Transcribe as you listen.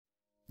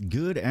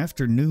Good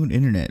afternoon,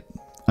 Internet.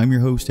 I'm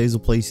your host,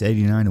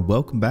 HazelPlace89, and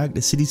welcome back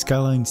to City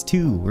Skylines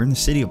 2. We're in the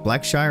city of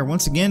Blackshire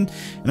once again,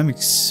 and I'm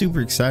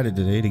super excited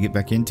today to get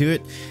back into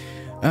it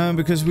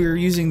because we're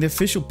using the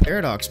official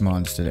Paradox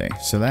mods today,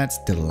 so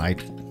that's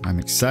delightful. I'm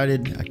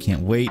excited. I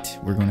can't wait.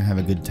 We're going to have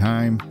a good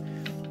time,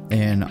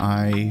 and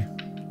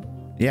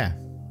yeah.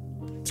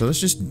 So let's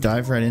just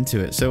dive right into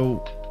it.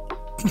 So,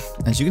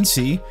 as you can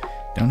see,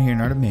 down here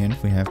in our demand,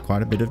 we have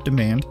quite a bit of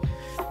demand.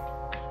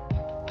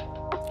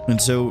 And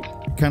so,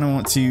 kind of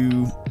want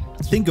to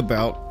think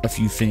about a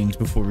few things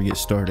before we get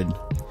started.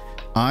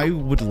 I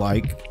would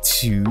like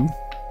to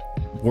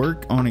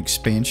work on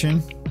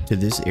expansion to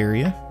this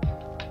area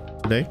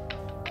today.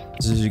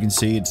 So as you can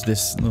see, it's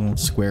this little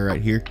square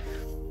right here.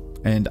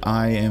 And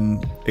I am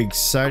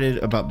excited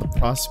about the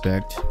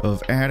prospect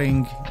of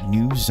adding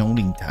new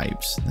zoning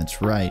types.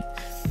 That's right.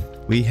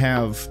 We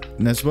have,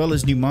 and as well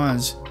as new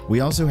mods,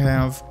 we also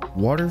have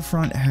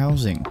waterfront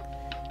housing,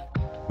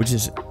 which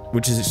is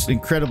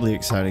incredibly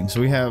exciting. So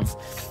we have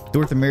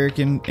North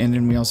American, and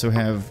then we also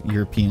have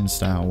European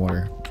style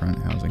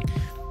waterfront housing.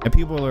 And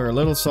people are a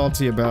little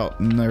salty about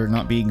there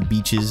not being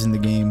beaches in the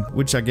game,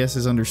 which I guess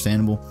is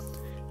understandable.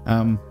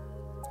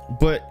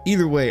 But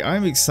either way,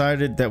 I'm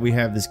excited that we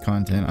have this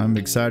content. I'm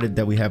excited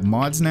that we have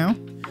mods now.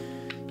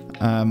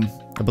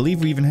 I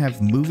believe we even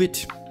have Move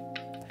It,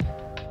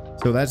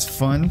 so that's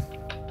fun.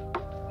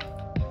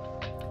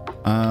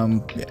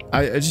 I'm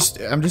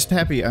just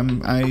happy.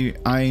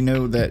 I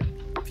know that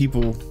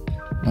people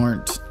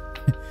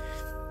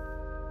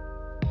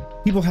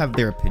have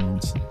their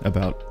opinions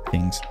about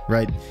things,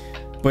 right?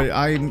 But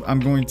I'm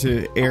going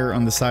to err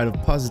on the side of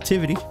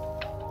positivity.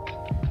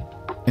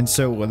 And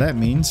so what that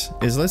means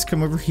is, let's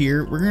come over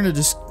here. We're going to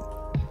just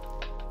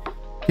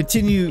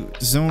continue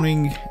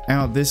zoning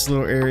out this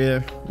little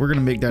area. We're going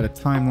to make that a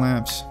time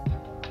lapse,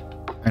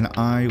 and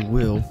I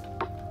will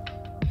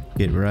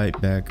get right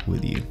back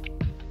with you.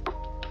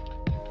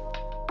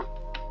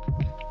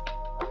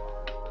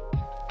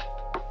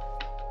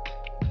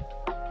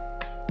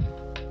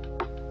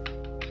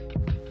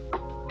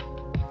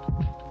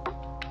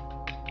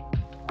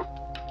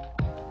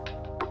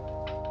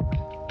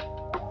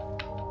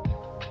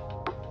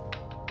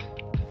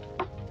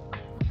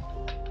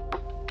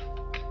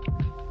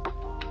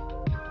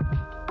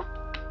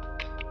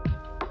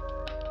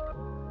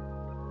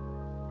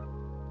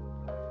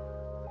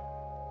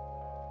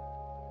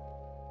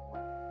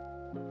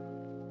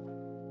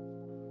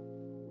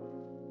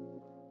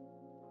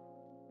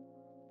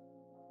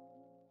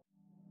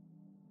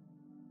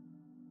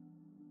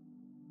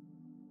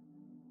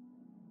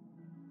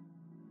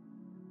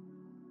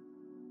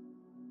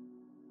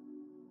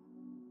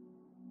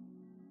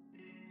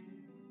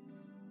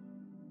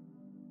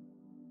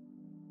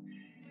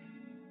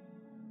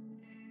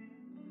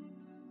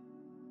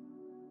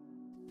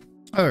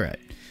 All right,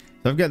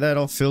 so I've got that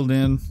all filled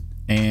in,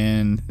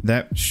 and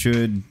that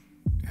should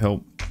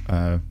help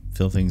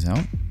fill things out.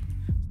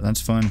 So that's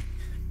fun.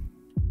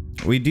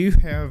 We do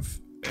have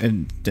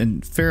a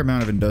fair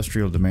amount of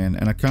industrial demand,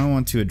 and I kind of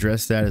want to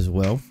address that as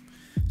well.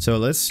 So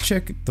let's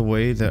check the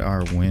way that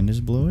our wind is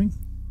blowing.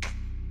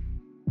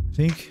 I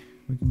think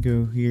we can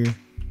go here,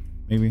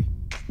 maybe.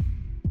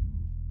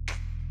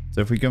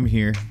 So if we come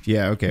here,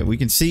 yeah, okay, we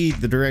can see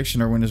the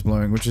direction our wind is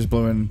blowing, which is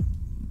blowing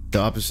the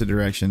opposite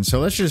direction.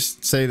 So let's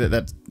just say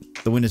that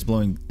the wind is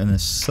blowing in a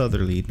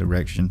southerly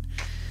direction.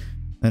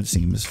 That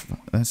seems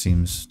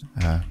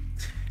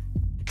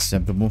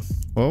acceptable.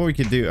 Well, what we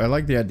could do, I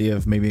like the idea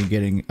of maybe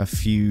getting a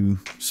few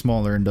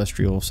smaller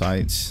industrial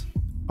sites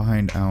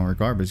behind our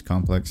garbage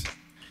complex,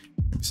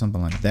 maybe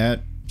something like that,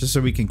 just so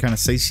we can kind of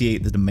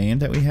satiate the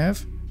demand that we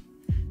have,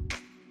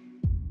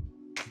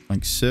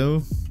 like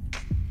so.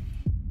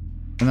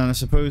 And then I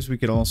suppose we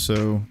could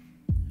also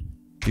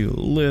do a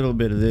little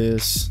bit of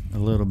this, a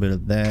little bit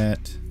of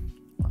that,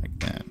 like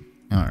that.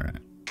 All right.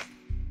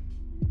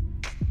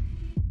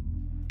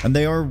 And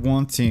they are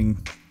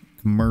wanting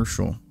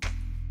commercial.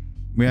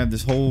 We have a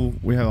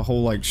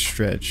whole like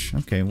stretch.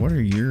 Okay, what are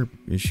your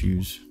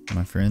issues,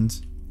 my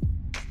friends?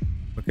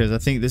 Because I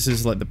think this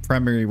is like the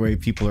primary way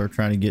people are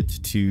trying to get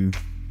to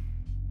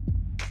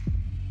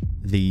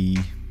the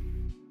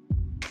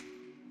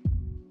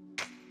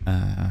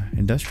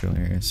industrial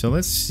area. So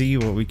let's see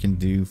what we can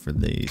do for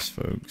these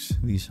folks,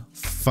 these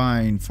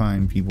fine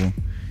people.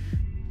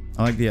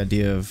 I like the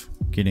idea of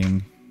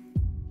getting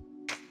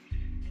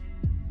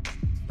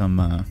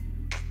some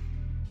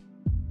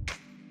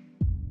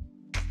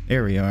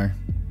there we are.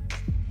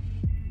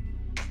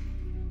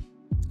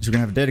 So we're gonna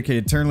have a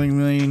dedicated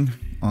turning lane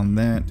on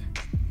that,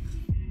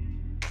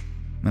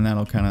 and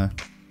that'll kind of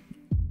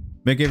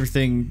make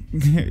everything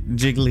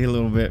jiggly a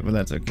little bit, but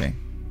that's okay.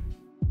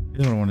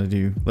 What do I want to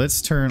do?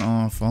 Let's turn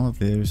off all of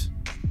those.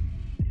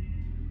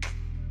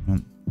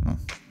 Oh,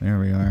 there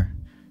we are.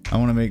 I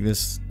want to make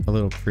this a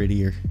little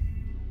prettier.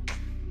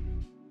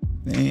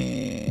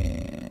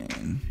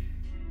 And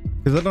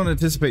because I don't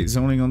anticipate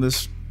zoning on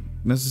this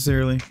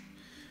necessarily,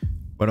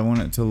 but I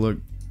want it to look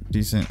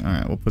decent. All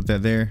right, we'll put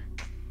that there.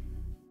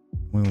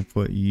 We will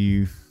put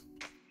you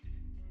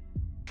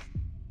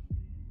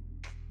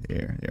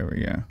There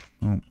we go.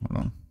 Oh, hold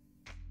on.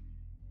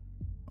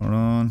 Hold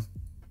on.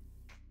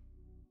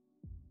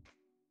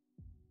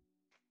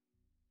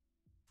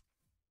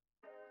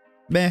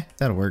 Meh,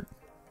 that'll work.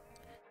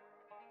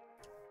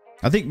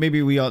 I think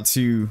maybe we ought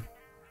to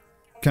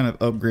kind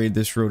of upgrade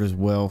this road as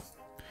well.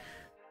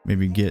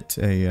 Maybe get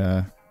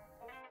a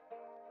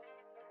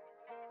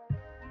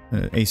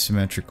an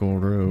asymmetrical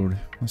road.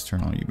 Let's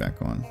turn all you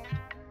back on.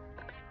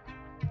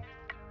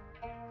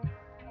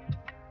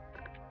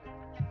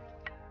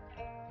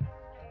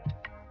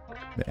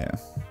 Yeah.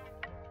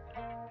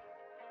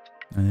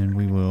 And then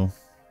we will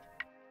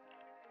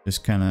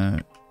just kind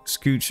of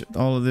scooch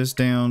all of this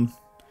down.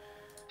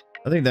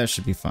 I think that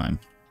should be fine.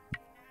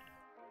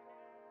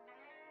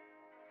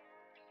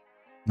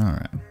 All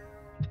right.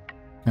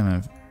 Kind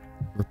of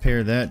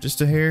repair that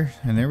just a hair,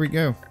 and there we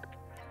go.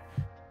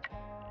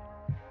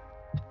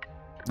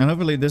 And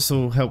hopefully this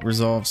will help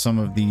resolve some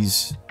of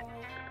these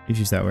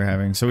issues that we're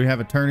having. So we have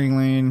a turning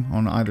lane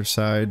on either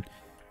side,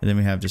 and then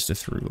we have just a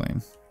through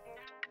lane.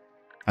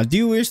 I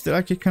do wish that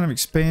I could kind of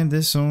expand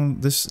this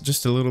on this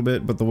just a little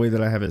bit, but the way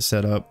that I have it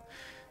set up,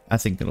 I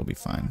think it'll be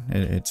fine.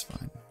 It's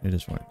fine. It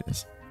is what it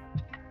is.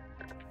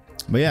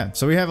 But yeah,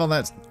 so we have all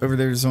that over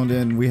there zoned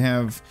in. We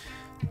have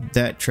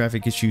that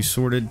traffic issue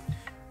sorted.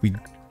 We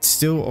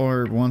still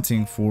are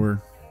wanting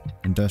for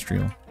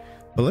industrial.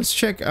 But let's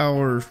check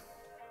our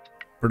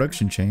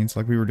production chains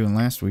like we were doing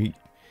last week.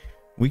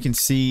 We can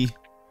see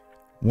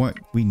what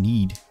we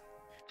need.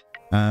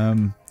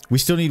 We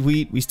still need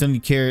wheat. We still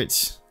need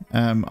carrots.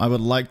 I would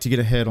like to get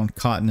ahead on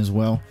cotton as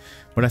well,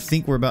 but I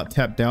think we're about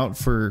tapped out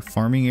for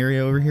farming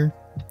area over here.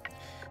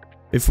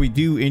 If we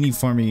do any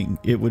farming,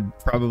 it would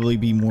probably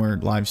be more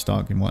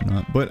livestock and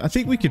whatnot, but I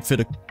think we could fit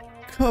a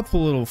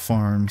couple little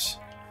farms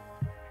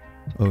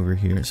over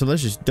here. So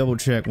let's just double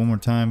check one more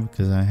time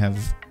because I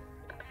have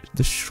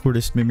the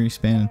shortest memory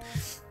span.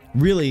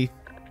 Really,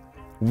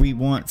 we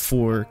want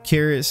for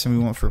carrots and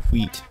we want for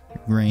wheat,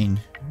 grain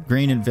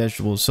and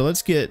vegetables. So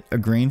let's get a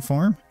grain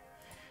farm.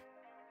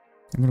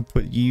 I'm going to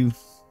put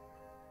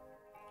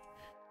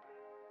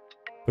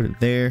it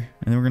there,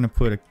 and then we're going to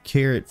put a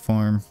carrot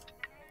farm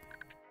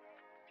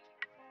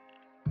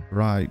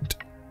right.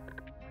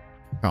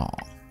 Oh, all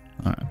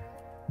right.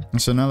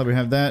 And so now that we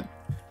have that,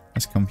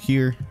 let's come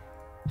here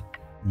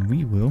and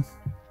we will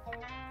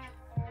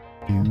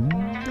do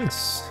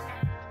this.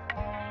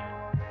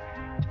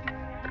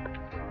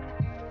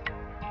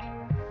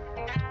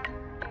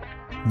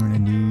 We're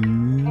going to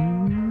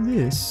do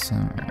this. All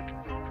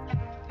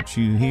right. Put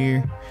you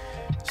here.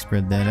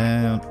 Spread that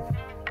out.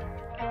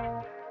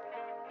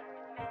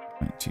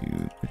 Going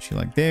to put you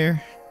like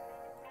there.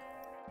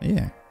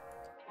 Yeah.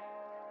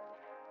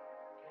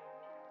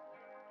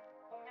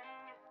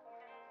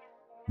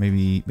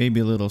 Maybe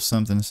a little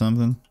something.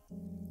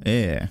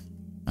 Yeah.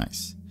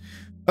 Nice.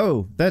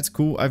 Oh, that's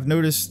cool. I've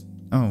noticed.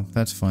 Oh,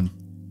 that's fun.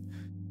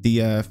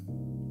 The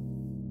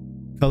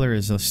color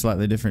is a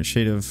slightly different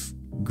shade of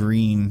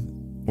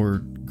green or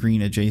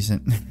green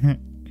adjacent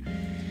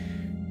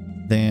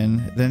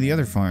than the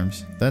other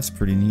farms. That's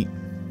pretty neat.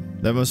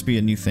 That must be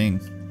a new thing.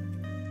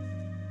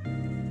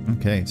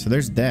 Okay, so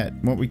there's that.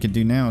 What we could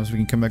do now is we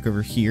can come back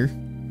over here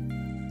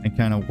and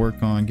kind of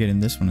work on getting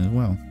this one as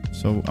well.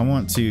 So I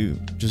want to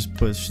just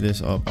push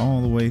this up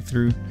all the way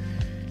through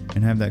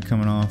and have that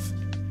coming off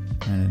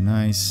at a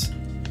nice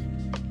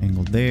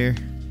angle there.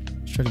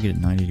 Let's try to get it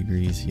 90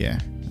 degrees. Yeah,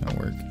 that'll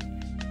work.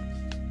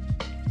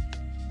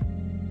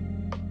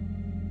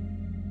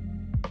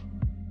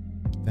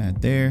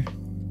 That there.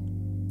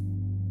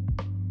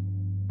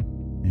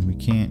 And we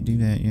can't do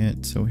that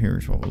yet, so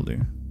here's what we'll do.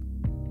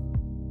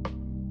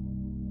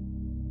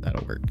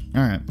 That'll work.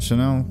 Alright, so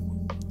now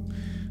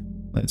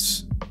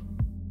let's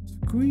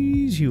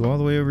squeeze you all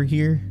the way over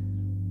here.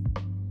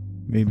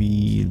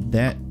 Maybe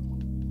that.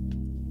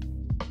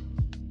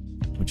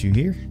 Put you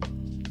here.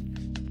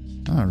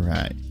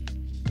 Alright.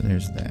 So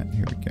there's that.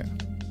 Here we go.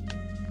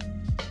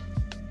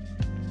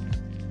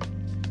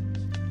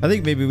 I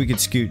think maybe we could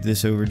scoot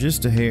this over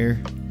just a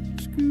hair.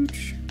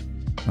 Scooch.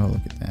 Oh,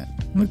 look at that.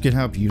 Look at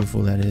how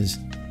beautiful that is.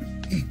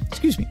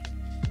 Excuse me.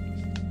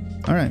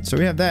 Alright, so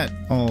we have that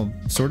all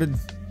sorted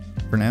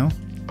for now.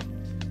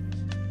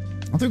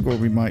 I think what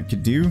we might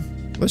could do,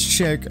 let's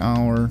check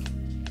our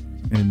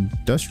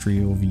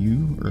industrial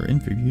view or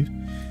info view.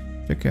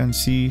 Check out and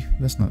see.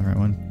 That's not the right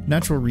one.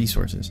 Natural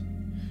resources.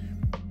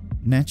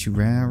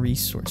 Natural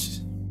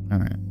resources.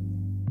 Alright.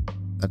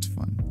 That's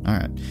fun.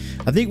 Alright.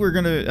 I think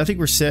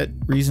we're set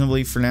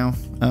reasonably for now.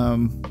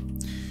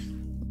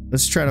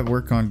 Let's try to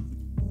work on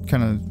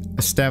kind of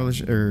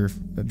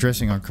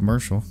addressing our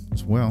commercial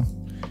as well.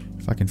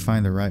 If I can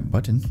find the right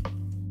button.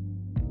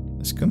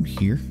 Let's come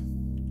here.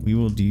 We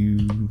will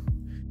do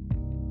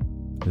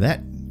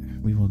that.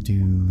 We will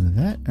do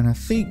that. And I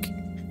think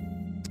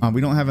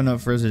we don't have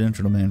enough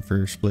residential demand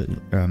for split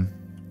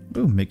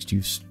mixed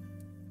use.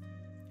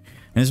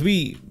 And as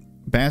we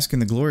bask in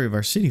the glory of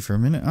our city for a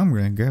minute, I'm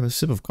going to grab a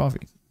sip of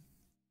coffee.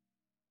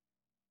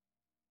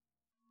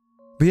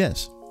 But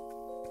yes,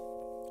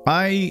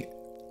 I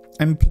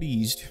am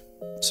pleased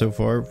so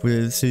far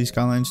with City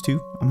Skylines 2.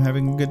 I'm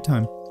having a good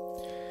time.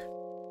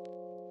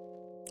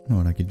 I know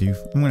what I could do.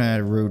 I'm gonna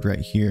add a road right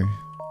here.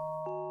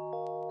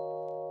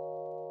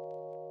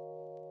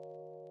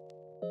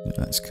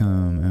 Let's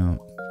come out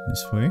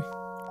this way.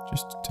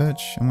 Just a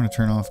touch. I'm gonna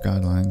turn off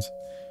guidelines.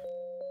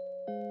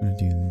 I'm gonna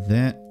do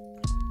that.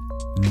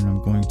 And then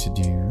I'm going to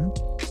do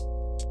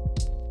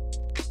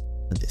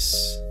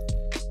this.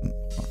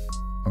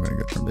 I'm gonna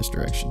go from this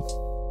direction.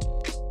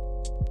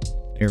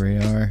 There we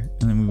are.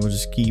 And then we will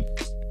just keep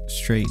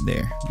straight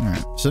there.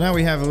 Alright. So now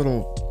we have a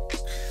little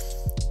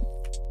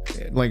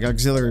like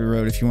auxiliary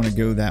road. If you want to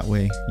go that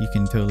way, you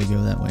can totally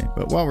go that way.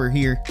 But while we're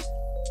here,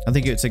 I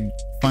think it's a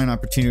fine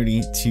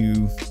opportunity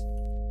to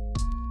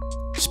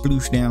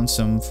sploosh down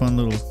some fun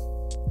little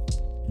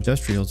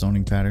industrial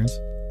zoning patterns.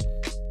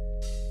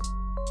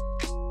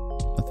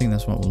 I think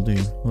that's what we'll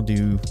do. We'll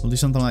do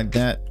something like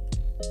that.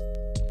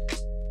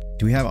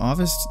 Do we have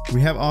office?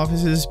 We have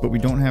offices, but we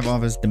don't have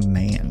office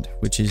demand,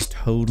 which is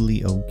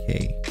totally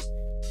okay.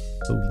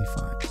 Totally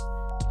fine.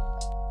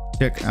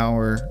 Check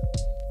our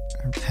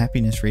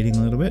happiness rating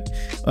a little bit.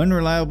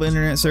 Unreliable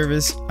internet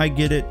service. I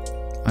get it.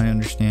 I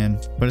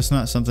understand, but it's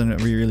not something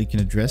that we really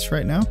can address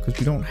right now because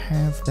we don't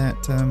have that.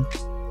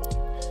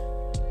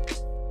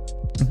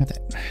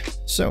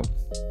 So,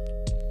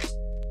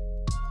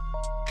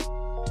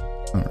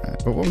 all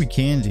right. But what we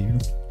can do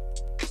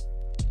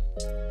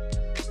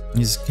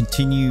is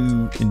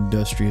continue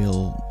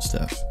industrial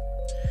stuff.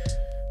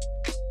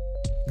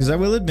 Because I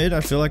will admit,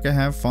 I feel like I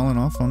have fallen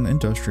off on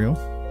industrial,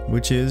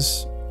 which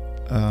is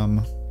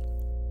my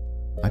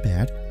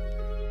bad.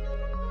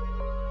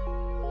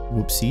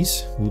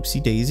 Whoopsies,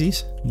 whoopsie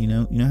daisies. You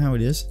know how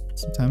it is.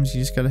 Sometimes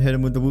you just gotta hit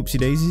them with the whoopsie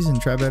daisies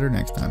and try better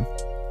next time.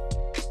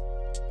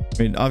 I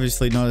mean,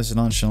 obviously not as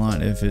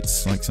nonchalant if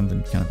it's like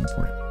something kind of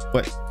important,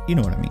 but you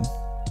know what I mean.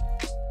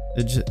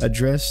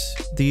 Address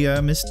the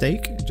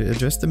mistake,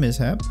 address the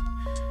mishap,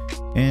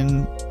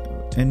 and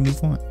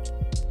move on.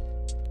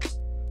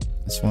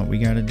 That's what we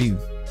gotta do.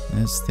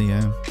 That's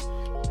the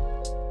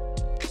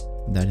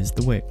that is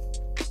the way.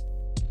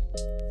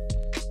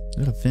 Is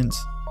that a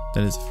fence?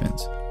 That is a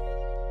fence.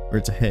 Or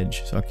it's a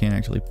hedge, so I can't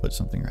actually put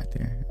something right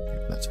there.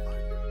 Okay, that's fine.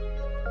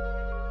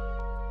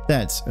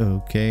 That's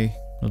okay.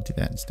 We'll do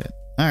that instead.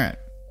 All right.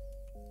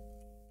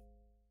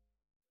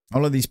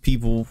 All of these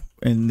people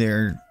and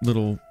their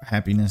little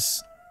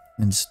happiness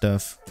and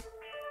stuff,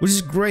 which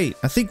is great.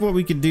 I think what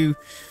we can do,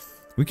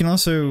 we can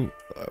also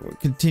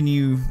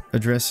continue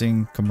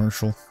addressing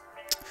commercial,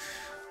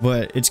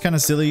 but it's kind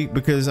of silly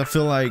because I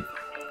feel like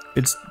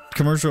it's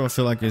commercial. I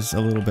feel like is a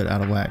little bit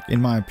out of whack,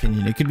 in my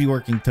opinion. It could be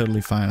working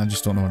totally fine. I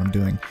just don't know what I'm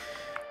doing.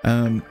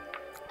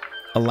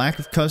 A lack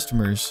of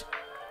customers,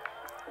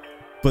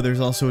 but there's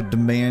also a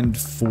demand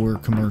for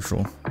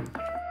commercial.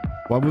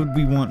 Why would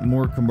we want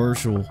more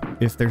commercial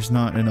if there's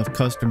not enough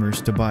customers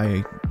to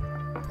buy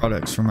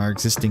products from our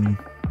existing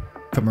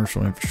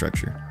commercial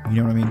infrastructure? You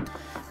know what I mean?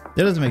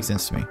 That doesn't make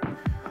sense to me.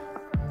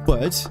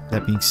 But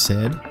that being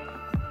said,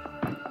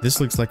 this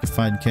looks like a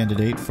fine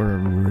candidate for a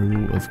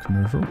row of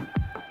commercial.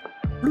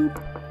 Bloop.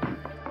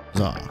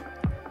 Zah.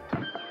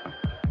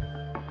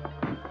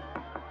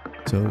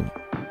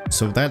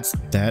 So that's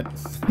that.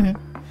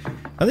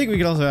 I think we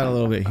could also add a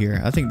little bit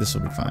here. I think this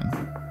will be fine.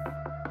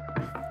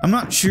 I'm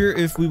not sure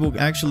if we will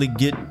actually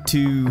get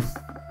to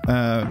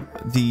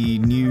the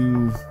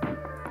new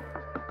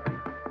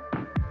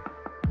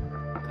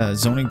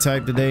zoning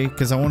type today,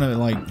 because I want to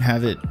like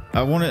have it.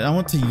 I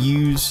want to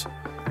use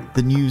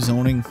the new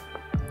zoning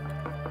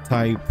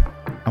type.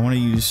 I want to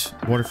use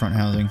waterfront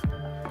housing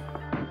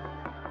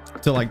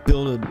to like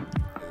build a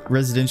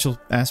residential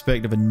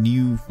aspect of a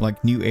new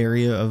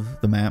area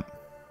of the map.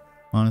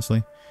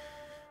 Honestly,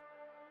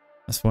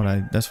 that's what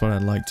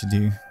I'd like to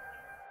do.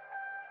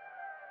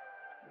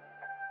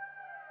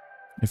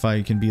 If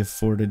I can be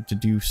afforded to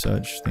do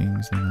such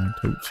things, then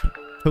I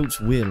totes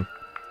will.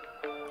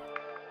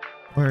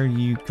 Why are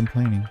you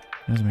complaining?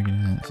 It doesn't make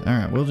any sense.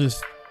 Alright, we'll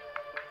just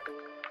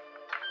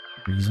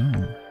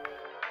rezone.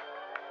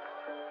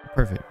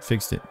 Perfect.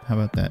 Fixed it. How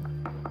about that?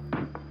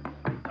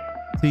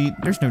 See,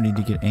 there's no need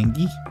to get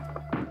angry.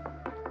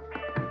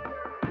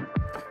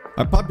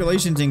 Our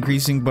population's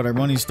increasing, but our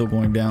money's still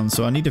going down,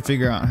 so I need to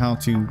figure out how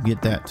to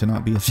get that to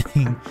not be a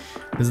thing.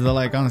 Because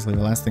like, honestly,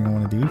 the last thing I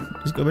want to do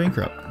is go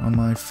bankrupt on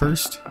my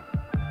first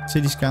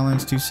City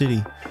Skylines 2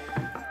 city.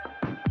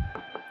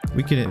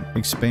 We could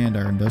expand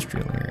our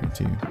industrial area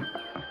too.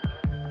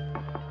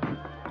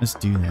 Let's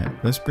do that.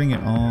 Let's bring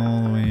it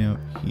all the way up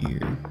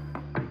here.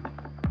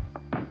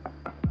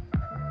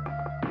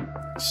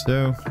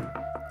 So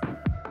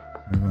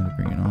we're going to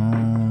bring it all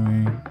the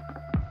way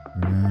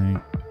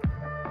right.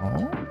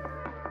 Oh.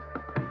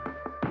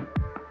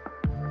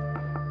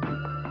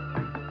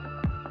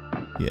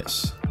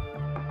 Yes.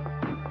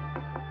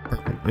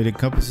 Perfect. It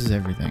encompasses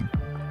everything.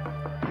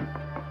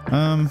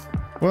 Well,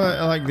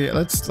 I like the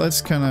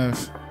let's kind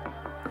of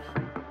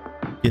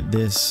get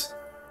this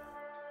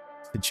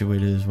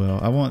situated as well.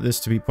 I want this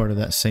to be part of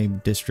that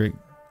same district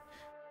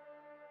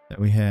that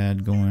we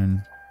had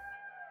going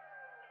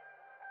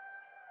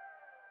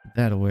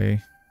that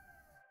away.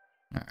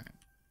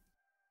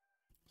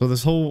 So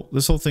this whole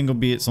thing will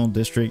be its own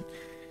district.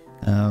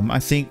 I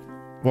think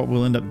what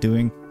we'll end up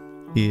doing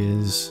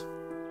is,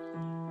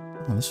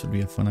 oh, this would be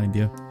a fun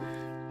idea.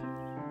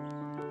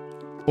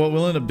 What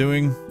we'll end up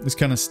doing is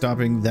kind of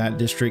stopping that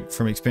district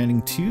from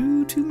expanding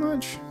too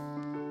much.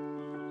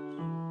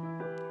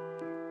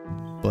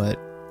 But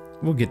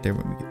we'll get there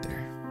when we get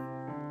there.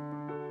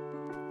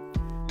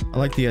 I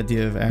like the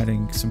idea of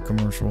adding some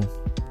commercial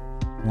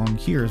along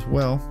here as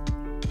well.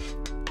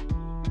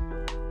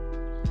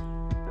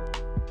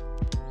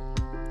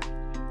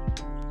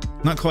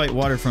 Not quite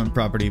waterfront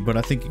property, but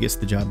I think it gets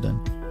the job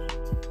done.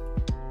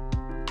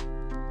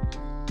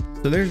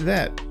 So there's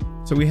that.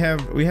 So we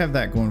have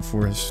that going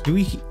for us. Do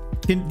we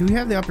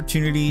have the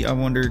opportunity, I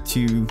wonder,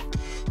 to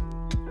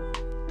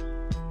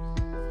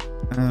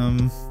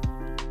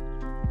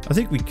I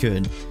think we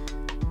could.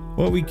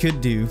 What we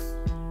could do,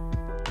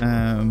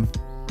 I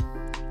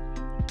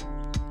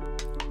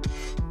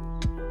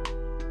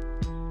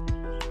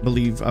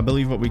believe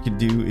what we could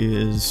do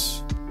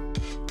is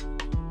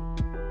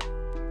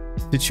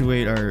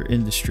situate our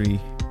industry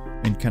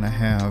and kind of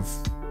have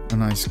a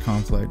nice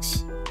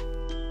complex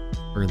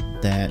for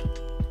that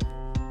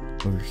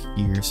over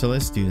here. So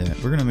let's do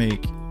that. We're gonna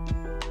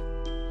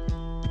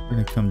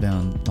come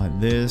down like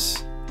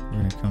this.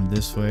 We're gonna come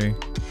this way.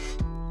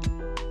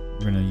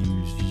 We're gonna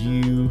use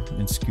you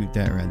and scoot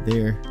that right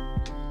there.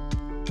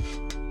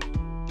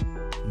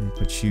 I'm gonna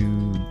put you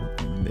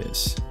in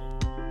this.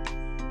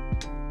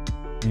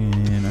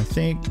 And I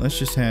think let's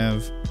just have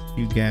a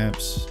few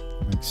gaps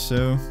like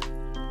so.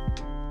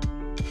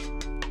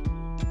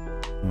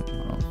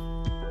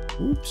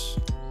 Oops.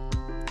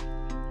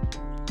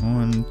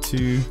 1,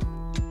 2.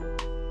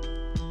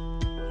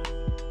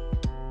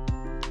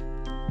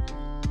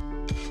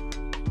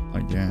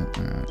 Like that.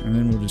 Alright. And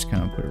then we'll just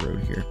kind of put a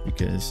road here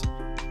because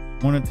I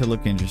want it to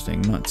look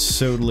interesting, not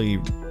totally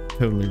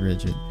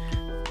rigid.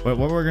 But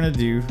what we're going to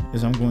do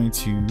is I'm going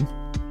to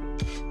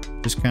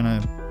just kind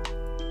of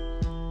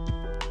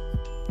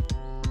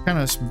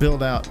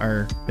build out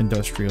our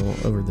industrial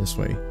over this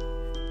way.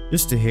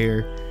 Just a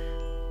hair.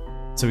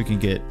 So we can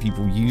get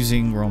people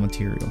using raw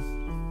material.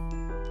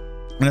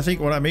 And I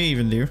think what I may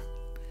even do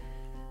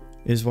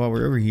is while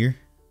we're over here,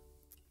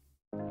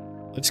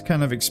 let's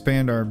kind of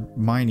expand our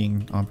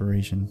mining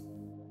operation.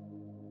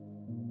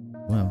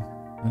 Well,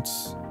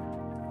 let's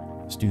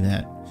do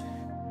that.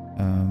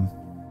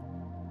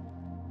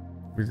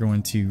 We're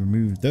going to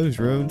remove those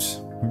roads.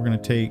 We're going to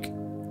take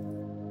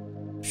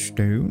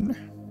stone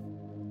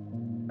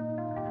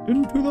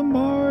into the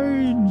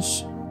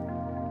mines.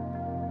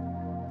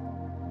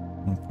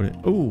 I'll put it.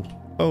 Oh,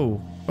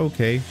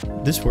 okay.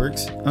 This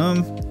works.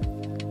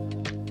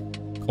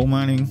 Coal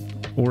mining,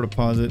 ore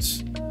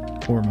deposits,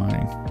 ore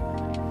mining.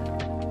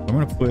 I'm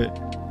gonna put.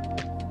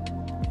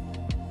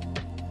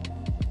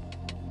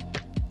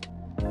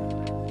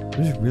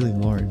 This is really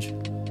large,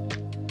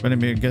 but I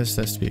mean, I guess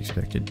that's to be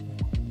expected.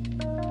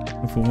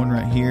 I'll put one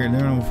right here, and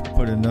then I'll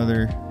put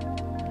another.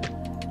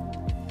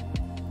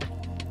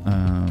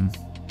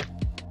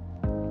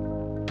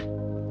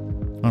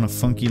 On a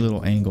funky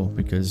little angle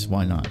because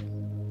why not?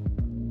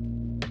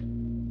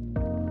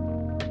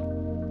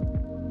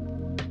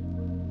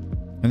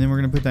 And then we're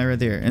going to put that right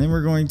there. And then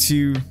we're going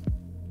to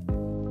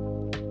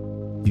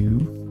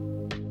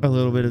do a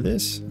little bit of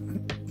this.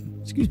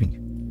 Excuse me.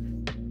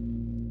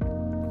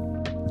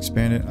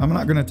 Expand it. I'm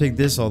not going to take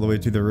this all the way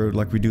to the road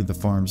like we do the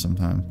farm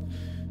sometimes.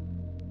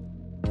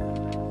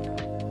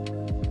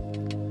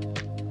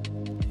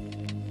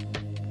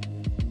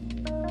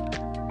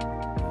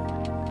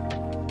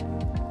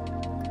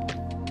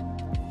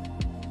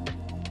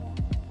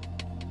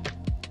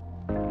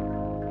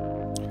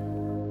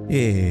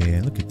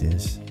 Yeah, look at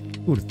this.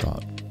 Who would have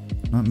thought?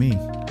 Not me.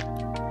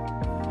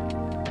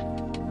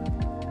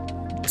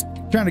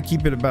 Trying to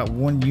keep it about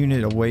 1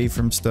 unit away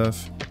from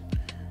stuff.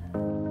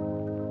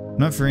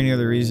 Not for any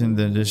other reason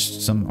than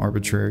just some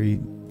arbitrary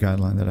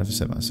guideline that I've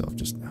set myself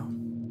just now.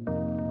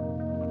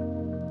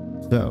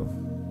 So,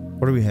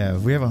 what do we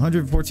have? We have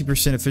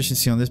 114%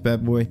 efficiency on this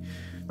bad boy.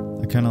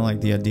 I kind of like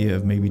the idea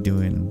of maybe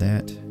doing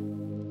that.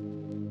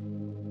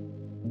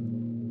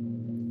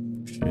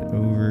 Push it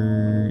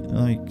over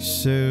like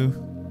so.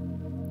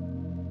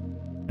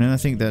 And I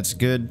think that's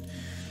good.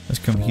 Let's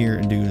come here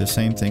and do the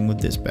same thing with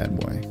this bad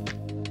boy.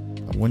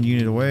 About 1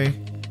 unit away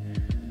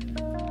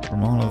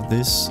from all of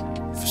this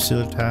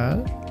facility.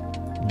 Alright.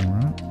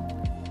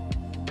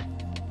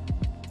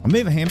 I may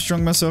have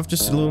hamstrung myself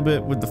just a little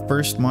bit with the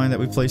first mine that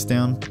we placed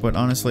down, but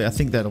honestly, I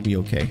think that'll be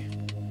okay.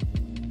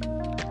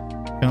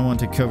 Kind of want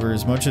to cover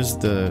as much as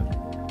the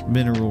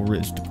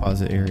mineral-rich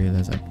deposit area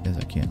as I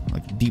can.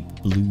 Like deep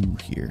blue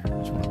here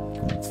is what I'm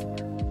going for.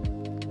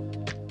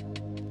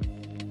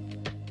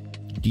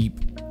 Deep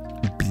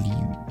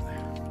blue.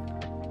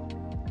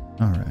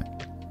 Alright.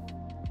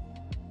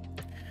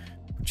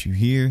 Put you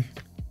here.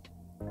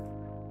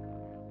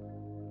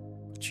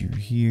 Put you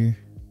here.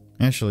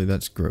 Actually,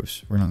 that's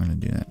gross. We're not going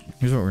to do that.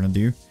 Here's what we're going to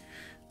do.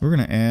 We're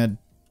going to add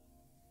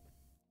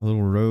a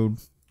little road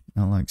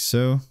out like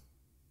so.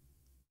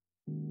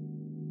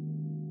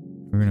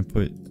 We're gonna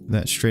put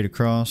that straight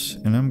across,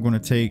 and I'm gonna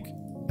take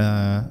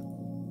and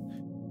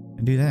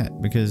do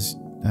that because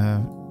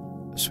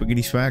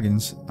swiggity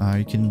swaggins,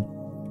 I can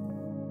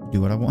do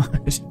what I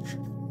want.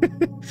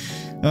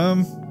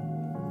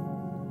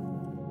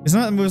 It's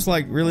not the most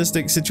like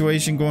realistic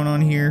situation going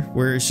on here,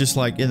 where it's just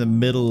like in the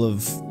middle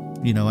of,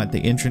 you know, at the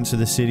entrance of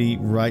the city,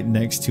 right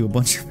next to a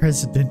bunch of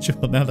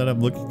residential. Now that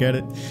I'm looking at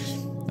it,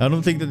 I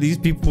don't think that these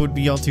people would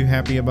be all too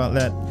happy about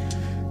that.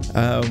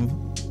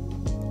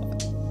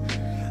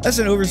 That's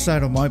an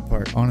oversight on my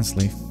part,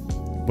 honestly.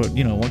 But,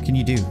 you know, what can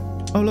you do?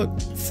 Oh, look,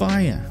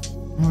 fire.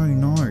 Oh,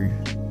 no.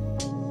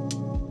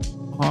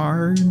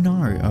 Oh,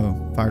 no. Oh,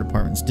 fire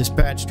department's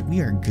dispatched.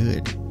 We are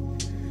good.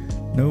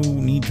 No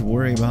need to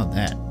worry about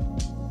that.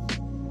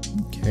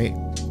 Okay.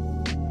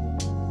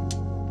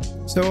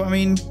 So, I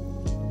mean,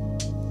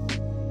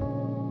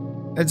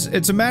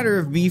 it's a matter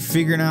of me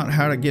figuring out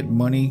how to get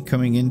money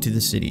coming into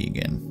the city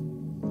again.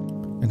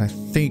 And I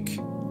think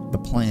the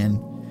plan,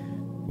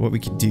 what we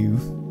could do,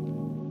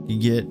 you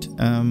get,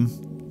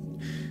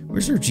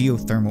 where's our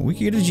geothermal? We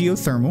could get a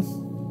geothermal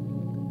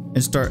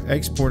and start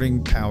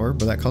exporting power,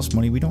 but that costs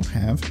money we don't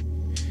have.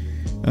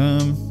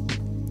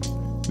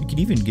 We could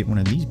even get one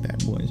of these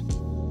bad boys.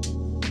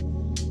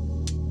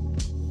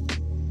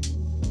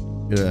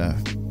 Get a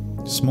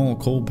small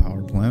coal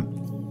power plant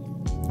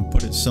and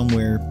put it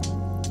somewhere.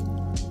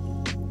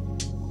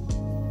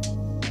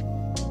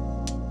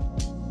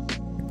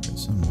 Put it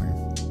somewhere.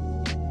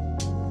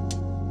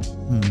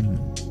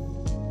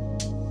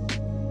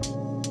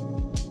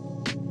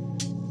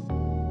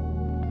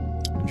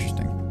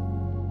 Interesting.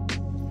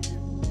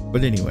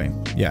 But anyway,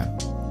 yeah.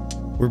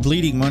 We're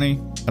bleeding money.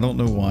 I don't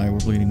know why we're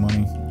bleeding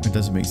money. It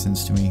doesn't make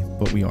sense to me,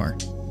 but we are.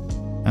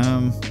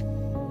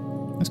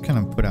 Let's kind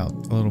of put out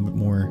a little bit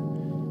more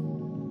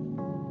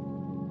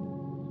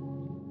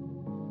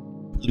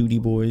Looty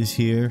boys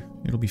here.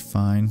 It'll be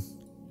fine.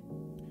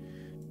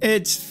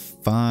 It's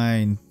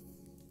fine.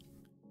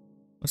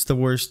 What's the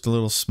worst the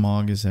little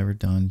smog has ever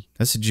done?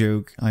 That's a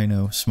joke. I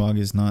know. Smog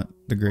is not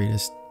the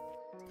greatest.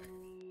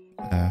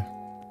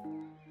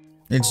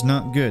 It's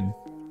not good.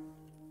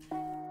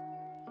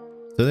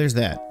 So there's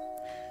that.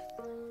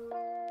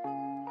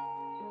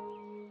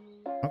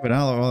 Oh, but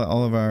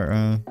all of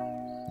our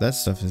that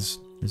stuff is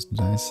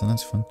nice, and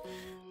that's fun.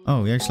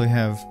 Oh, we actually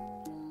have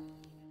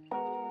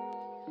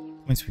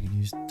points we can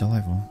use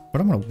delightful,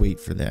 but I'm gonna wait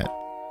for that.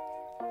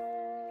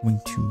 Going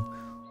to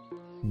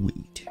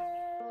wait.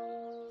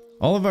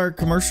 All of our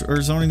commercial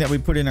or zoning that we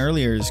put in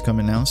earlier is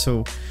coming now,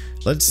 so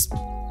let's,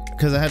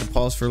 because I had to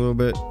pause for a little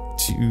bit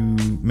to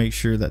make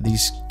sure that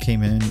these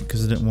came in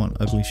because I didn't want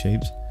ugly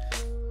shapes.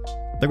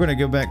 They're gonna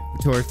go back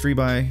to our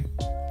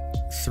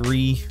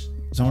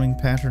 3x3 zoning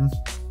pattern.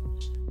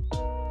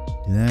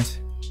 Do that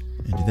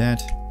and do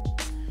that.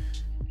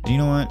 And you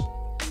know what?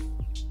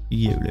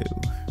 YOLO.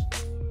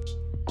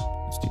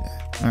 Let's do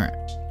that. Alright.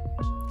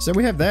 So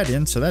we have that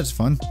in, so that's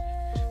fun.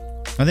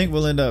 I think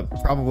we'll end up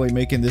probably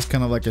making this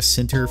kind of like a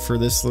center for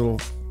this little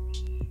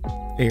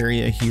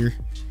area here.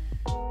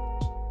 I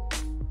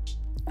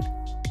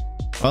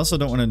also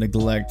don't want to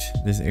neglect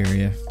this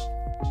area.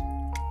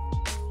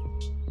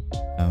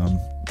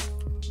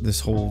 This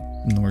whole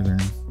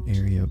northern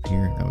area up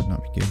here, that would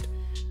not be good.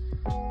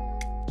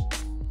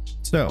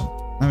 So,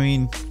 I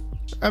mean,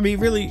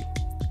 really,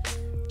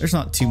 there's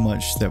not too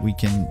much that we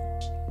can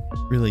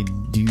really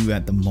do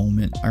at the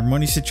moment. Our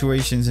money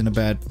situation's in a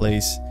bad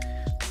place,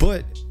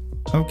 but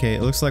okay,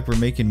 it looks like we're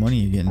making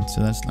money again, so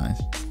that's nice.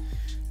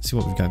 Let's see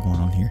what we've got going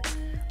on here.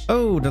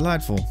 Oh,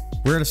 delightful.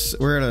 We're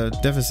at a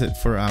deficit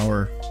for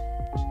our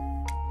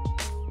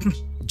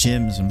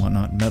gems and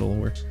whatnot, metal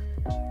ore.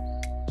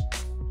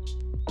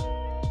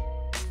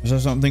 Is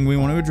that something we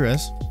want to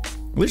address?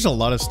 There's a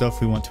lot of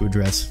stuff we want to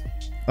address.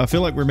 I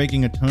feel like we're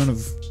making a ton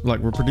of, like,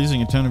 we're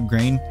producing a ton of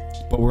grain,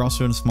 but we're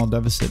also in a small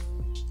deficit.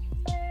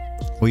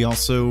 We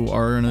also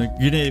are in a,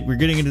 we're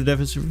getting into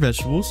deficit for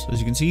vegetables, as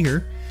you can see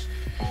here.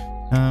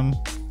 And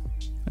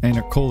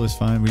our coal is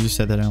fine. We just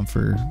set that down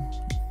for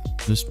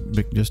just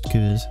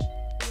cause.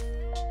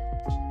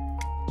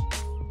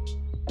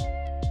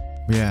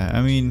 Yeah,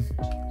 I mean,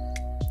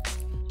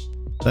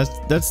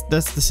 that's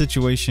the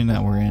situation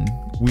that we're in.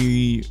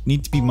 We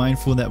need to be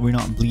mindful that we're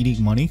not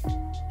bleeding money,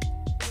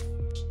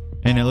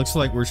 and it looks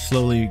like we're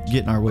slowly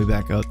getting our way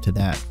back up to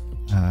that.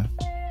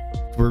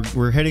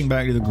 We're heading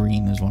back to the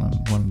green is what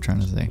I'm trying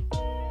to say,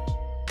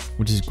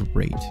 which is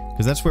great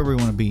because that's where we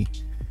want to be.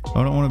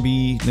 I don't want to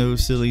be no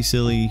silly,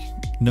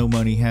 no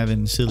money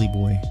having silly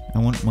boy. I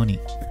want money.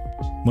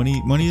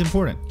 Money is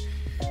important.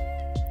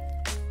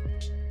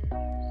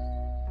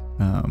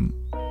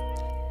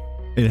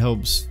 It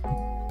helps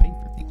pay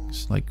for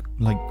things like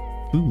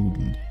food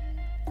and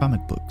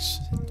comic books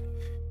and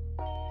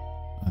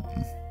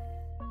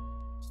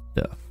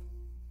stuff.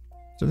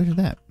 So there's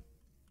that.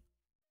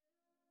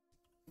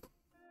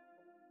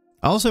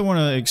 I also want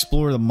to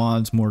explore the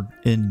mods more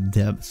in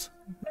depth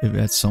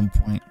at some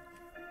point.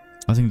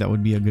 I think that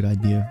would be a good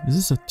idea. Is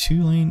this a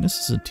 2-lane? This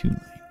is a 2-lane.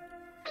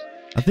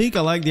 I think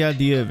I like the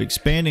idea of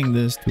expanding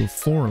this to a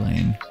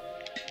 4-lane,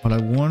 but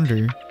I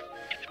wonder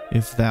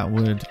if that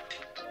would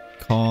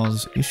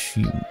cause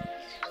issues.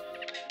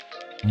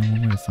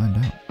 One way to find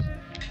out.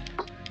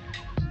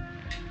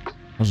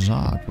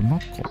 Hazard will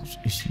not cause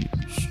issues.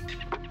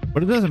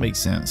 But it doesn't make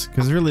sense,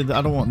 because really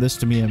I don't want this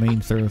to be a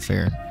main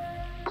thoroughfare.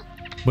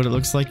 But it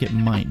looks like it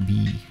might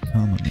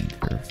become a main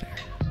thoroughfare.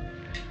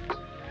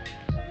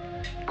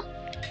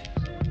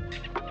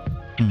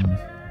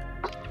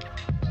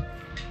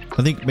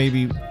 I think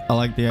maybe I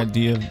like the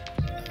idea of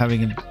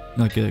having an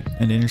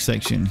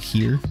intersection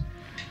here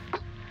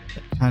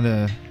that kind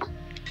of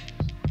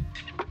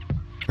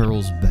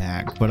curls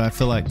back, but I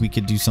feel like we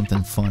could do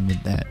something fun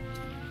with that.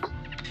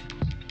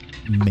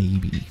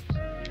 Maybe.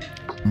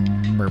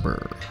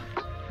 Murder.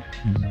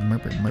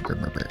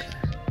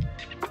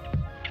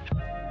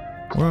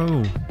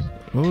 Whoa.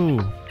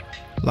 Oh.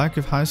 Lack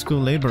of high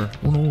school labor.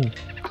 Oh no.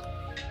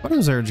 What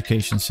does our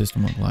education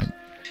system look like?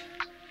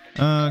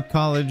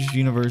 College,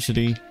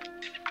 university.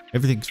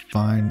 Everything's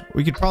fine.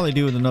 We could probably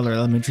do with another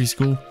elementary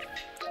school.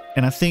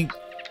 And I think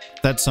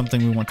that's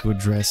something we want to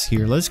address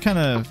here. Let's kind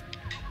of...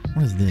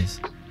 What is this?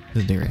 This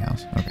is a dairy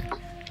house. Okay.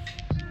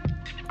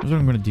 Here's what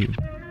I'm going to do.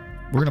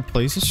 We're going to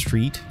place a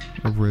street,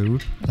 a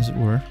road, as it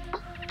were.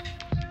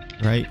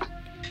 Right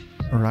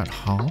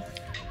hall.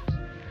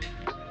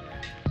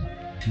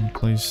 I'm going to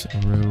place a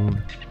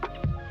road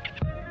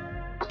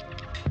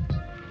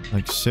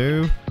like so.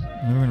 And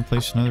then we're going to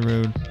place another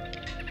road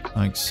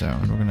like so,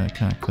 and we're gonna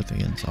kind of cut the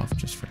ends off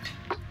just for now.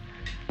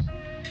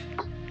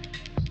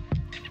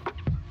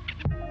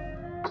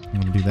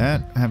 I'm gonna do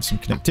that. I have some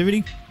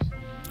connectivity,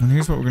 and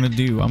here's what we're gonna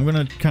do. I'm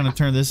gonna kind of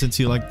turn this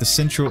into like the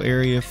central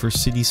area for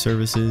city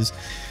services,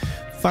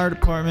 fire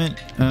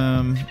department,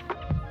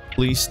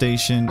 police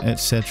station,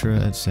 etc.,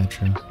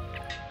 etc.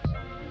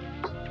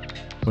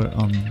 But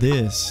on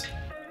this,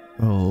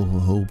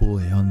 oh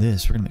boy, on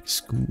this we're gonna make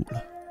school.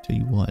 Tell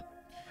you what,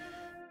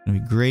 it's gonna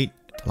be great,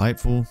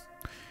 delightful.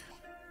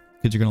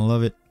 Kids are gonna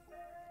love it.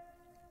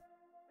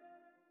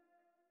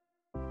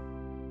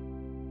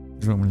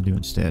 Here's what I'm gonna do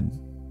instead.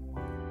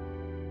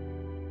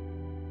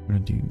 We're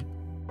gonna do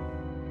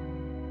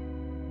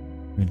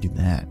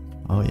that.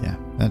 Oh yeah,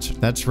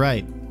 that's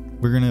right.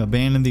 We're gonna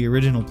abandon the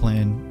original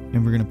plan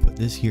and we're gonna put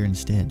this here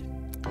instead.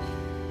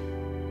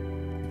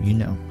 You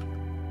know,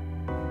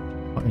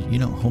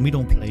 homie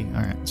don't play.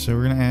 All right, so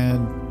we're gonna add.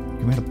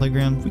 Can we add a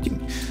playground? We can.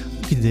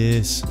 Look at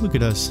this. Look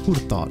at us. Who'd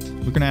have thought?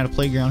 We're gonna add a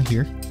playground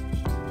here.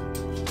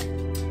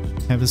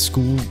 Have a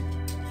school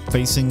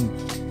facing.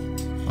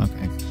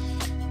 Okay.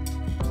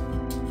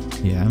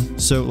 Yeah.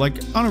 So,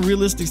 like, on a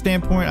realistic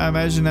standpoint, I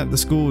imagine that the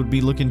school would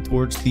be looking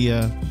towards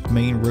the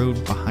main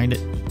road behind it.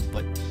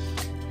 But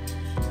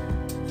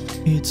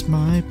it's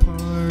my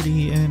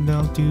party, and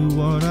I'll do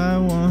what I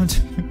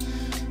want.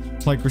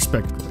 Like,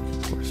 respectfully,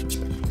 of course,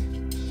 respectfully.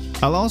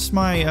 I lost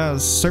my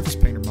Surface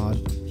Painter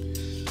mod,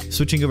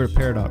 switching over to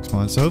Paradox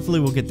mod. So hopefully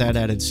we'll get that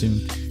added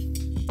soon.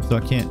 So I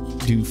can't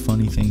do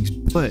funny things,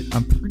 but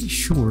I'm pretty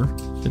sure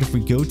that if we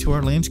go to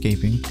our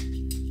landscaping,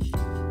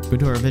 go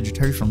to our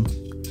vegetation,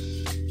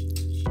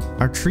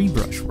 our tree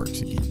brush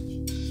works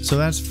again. So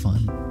that's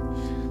fun.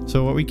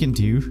 So what we can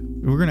do,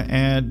 we're gonna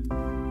add,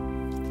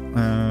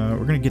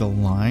 we're gonna get a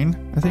line,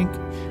 I think.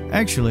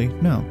 Actually,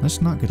 no, let's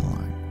not get a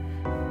line.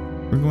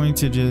 We're going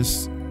to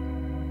just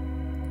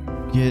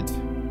get,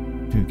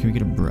 dude, can we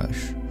get a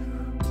brush?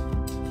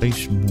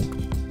 Base mold.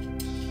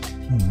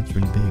 Oh, that's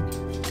really big.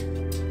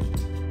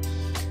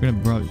 We're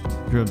gonna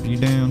drop you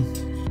down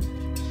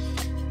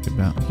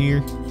about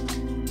here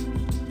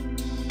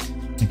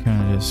and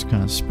kind of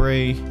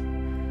spray.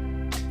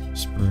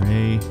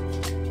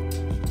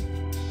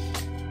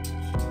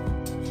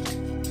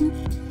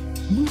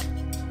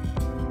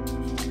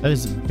 That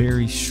is a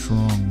very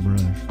strong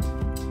brush.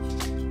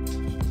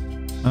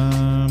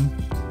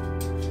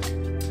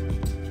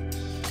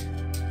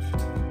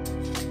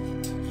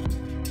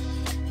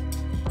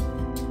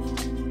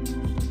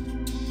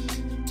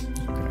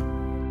 Okay,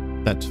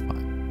 that's fine.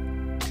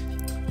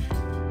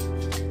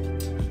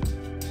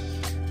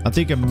 I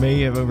think I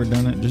may have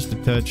overdone it just a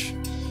touch.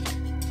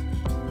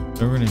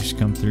 So we're gonna just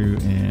come through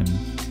and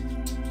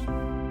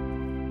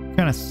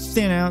kind of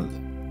thin out.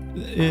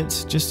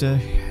 It's just a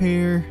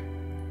hair.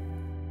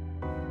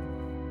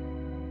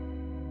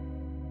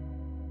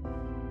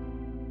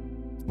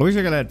 I wish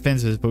I could add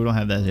fences, but we don't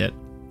have that yet.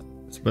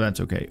 But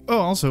that's okay. Oh,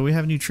 also we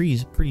have new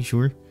trees, pretty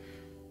sure.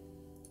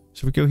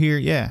 So we go here.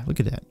 Yeah, look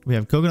at that. We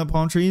have coconut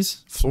palm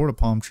trees, Florida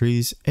palm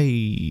trees,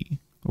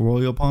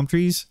 royal palm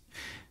trees,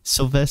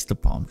 Sylvester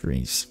palm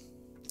trees.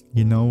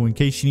 You know, in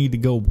case you need to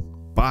go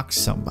box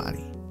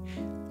somebody.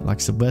 Like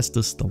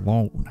Sylvester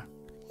Stallone.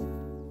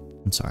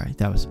 I'm sorry,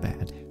 that was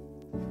bad.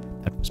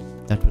 That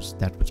was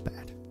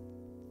bad.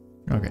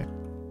 Okay.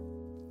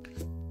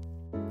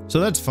 So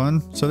that's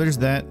fun. So there's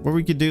that. What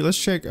we could do, let's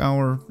check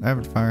our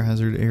average fire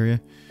hazard area.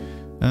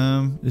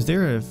 Is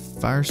there a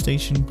fire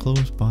station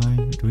close by?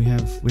 Do we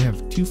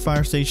have 2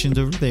 fire stations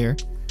over there.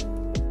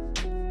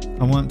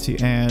 I want to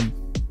add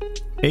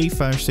a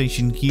fire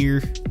station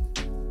here.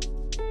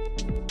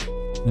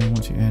 And I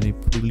want to add a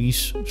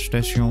police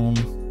station.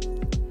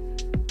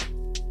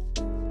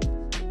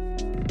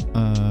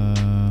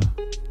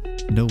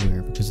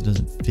 nowhere because it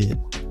doesn't fit.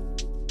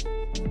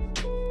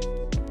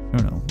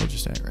 No, we'll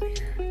just add it right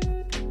here.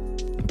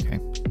 Okay,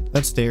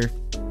 that's there.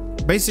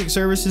 Basic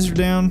services are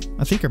down.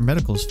 I think our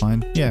medical's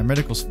fine. Yeah, our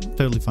medical's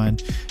totally fine.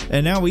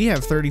 And now we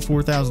have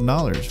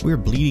 $34,000. We're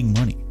bleeding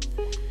money.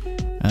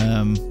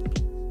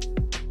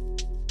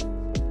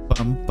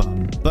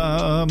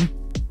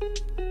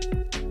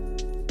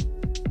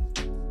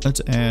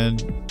 Let's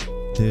add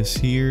this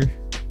here.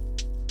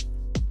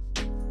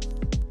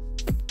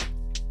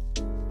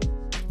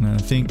 And I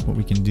think what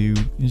we can do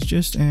is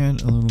just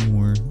add a little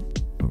more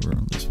over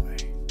on this way.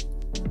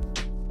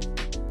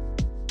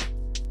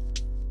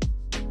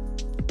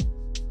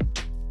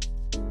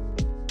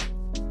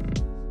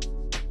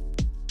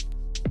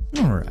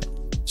 Alright,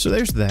 so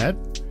there's that.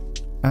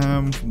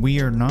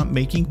 We are not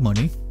making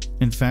money.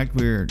 In fact,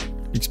 we're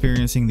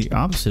experiencing the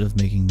opposite of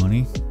making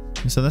money.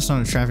 So that's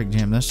not a traffic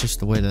jam, that's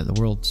just the way that the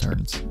world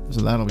turns.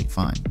 So that'll be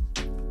fine.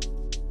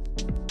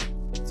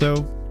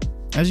 So,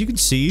 as you can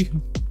see,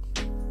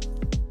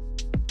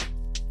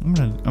 I'm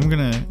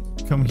gonna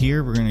come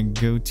here, we're gonna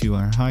go to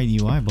our hide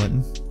UI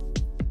button.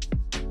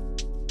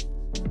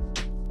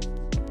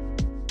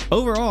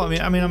 Overall,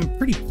 I mean I'm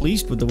pretty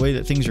pleased with the way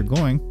that things are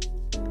going.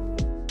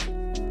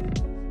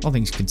 All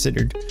things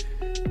considered.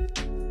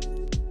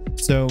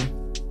 So,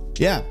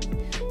 yeah.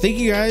 Thank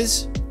you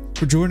guys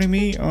for joining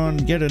me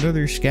on yet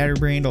another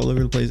scatterbrained all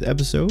over the place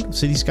episode of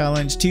City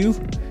Skylines 2.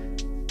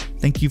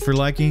 Thank you for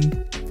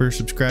liking, for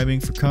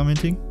subscribing, for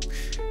commenting.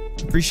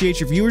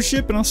 Appreciate your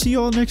viewership, and I'll see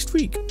you all next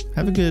week.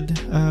 Have a good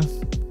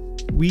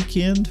week,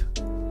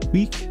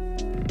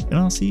 and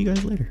I'll see you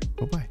guys later.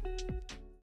 Bye-bye.